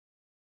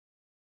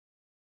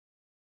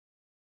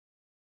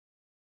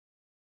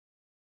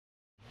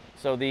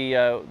So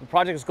the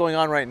project that's going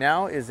on right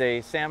now is a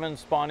salmon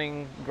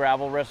spawning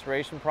gravel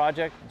restoration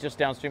project just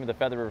downstream of the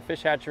Feather River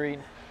Fish Hatchery.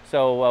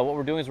 So what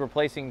we're doing is we're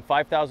placing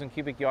 5,000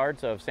 cubic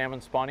yards of salmon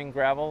spawning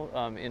gravel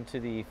into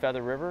the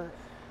Feather River.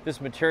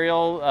 This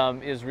material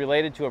is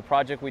related to a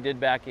project we did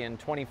back in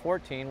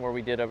 2014 where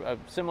we did a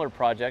similar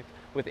project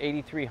with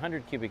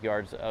 8,300 cubic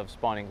yards of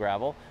spawning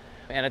gravel.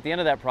 And at the end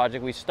of that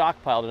project, we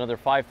stockpiled another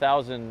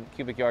 5,000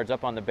 cubic yards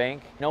up on the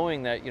bank,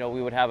 knowing that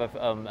we would have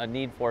a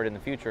need for it in the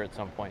future at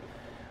some point.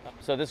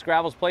 So this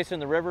gravel is placed in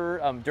the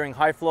river during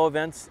high flow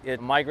events.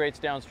 It migrates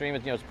downstream.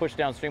 It's pushed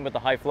downstream with the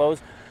high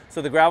flows.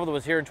 So the gravel that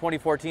was here in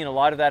 2014, a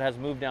lot of that has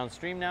moved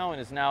downstream now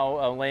and is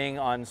now laying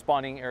on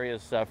spawning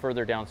areas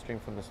further downstream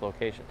from this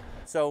location.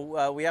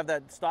 So we have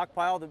that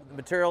stockpile. The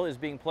material is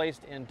being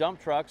placed in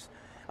dump trucks.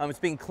 It's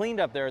being cleaned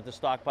up there at the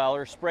stockpile,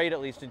 or sprayed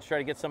at least, to try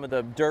to get some of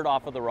the dirt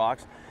off of the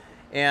rocks.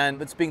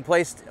 And it's being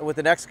placed with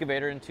an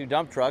excavator into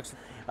dump trucks.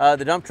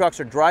 The dump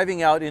trucks are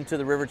driving out into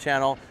the river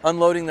channel,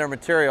 unloading their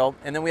material,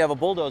 and then we have a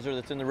bulldozer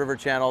that's in the river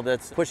channel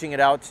that's pushing it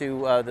out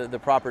to the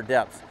proper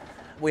depths.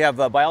 We have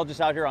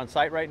biologists out here on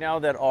site right now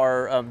that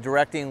are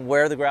directing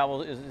where the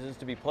gravel is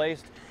to be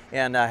placed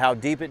and how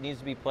deep it needs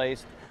to be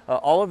placed.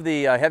 All of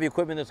the heavy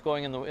equipment that's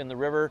going in the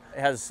river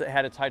has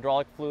had its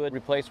hydraulic fluid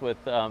replaced with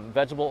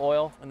vegetable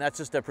oil, and that's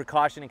just a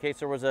precaution in case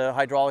there was a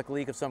hydraulic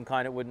leak of some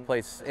kind. It wouldn't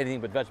place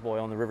anything but vegetable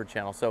oil in the river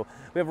channel. So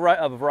we have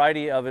a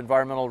variety of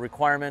environmental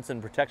requirements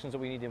and protections that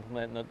we need to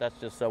implement, and that's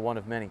just one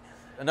of many.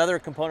 Another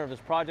component of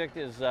this project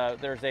is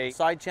there's a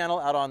side channel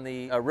out on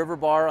the river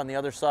bar on the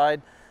other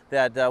side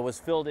that was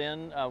filled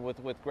in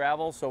with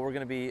gravel, so we're going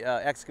to be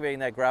excavating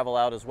that gravel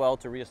out as well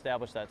to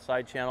reestablish that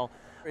side channel.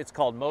 It's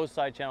called Moe's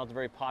Side Channel. It's a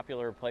very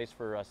popular place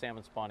for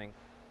salmon spawning.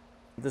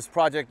 This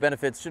project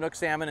benefits Chinook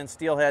salmon and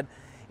steelhead,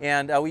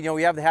 and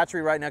we have the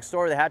hatchery right next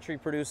door. The hatchery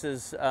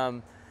produces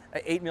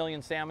 8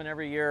 million salmon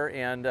every year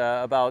and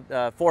about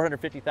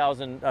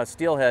 450,000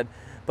 steelhead.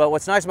 But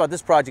what's nice about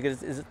this project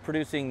is it's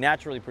producing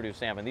naturally produced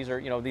salmon. These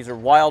are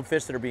wild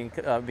fish that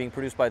are being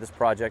produced by this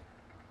project.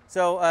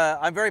 So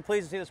I'm very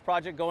pleased to see this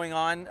project going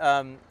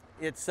on.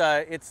 It's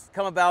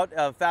come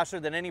about faster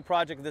than any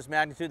project of this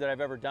magnitude that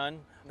I've ever done.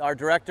 Our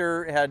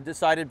director had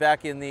decided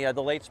back in the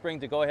late spring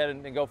to go ahead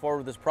and go forward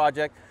with this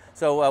project.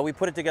 So we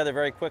put it together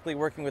very quickly,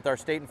 working with our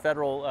state and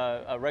federal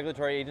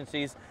regulatory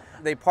agencies.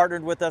 They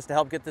partnered with us to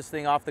help get this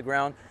thing off the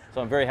ground.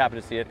 So I'm very happy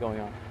to see it going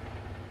on.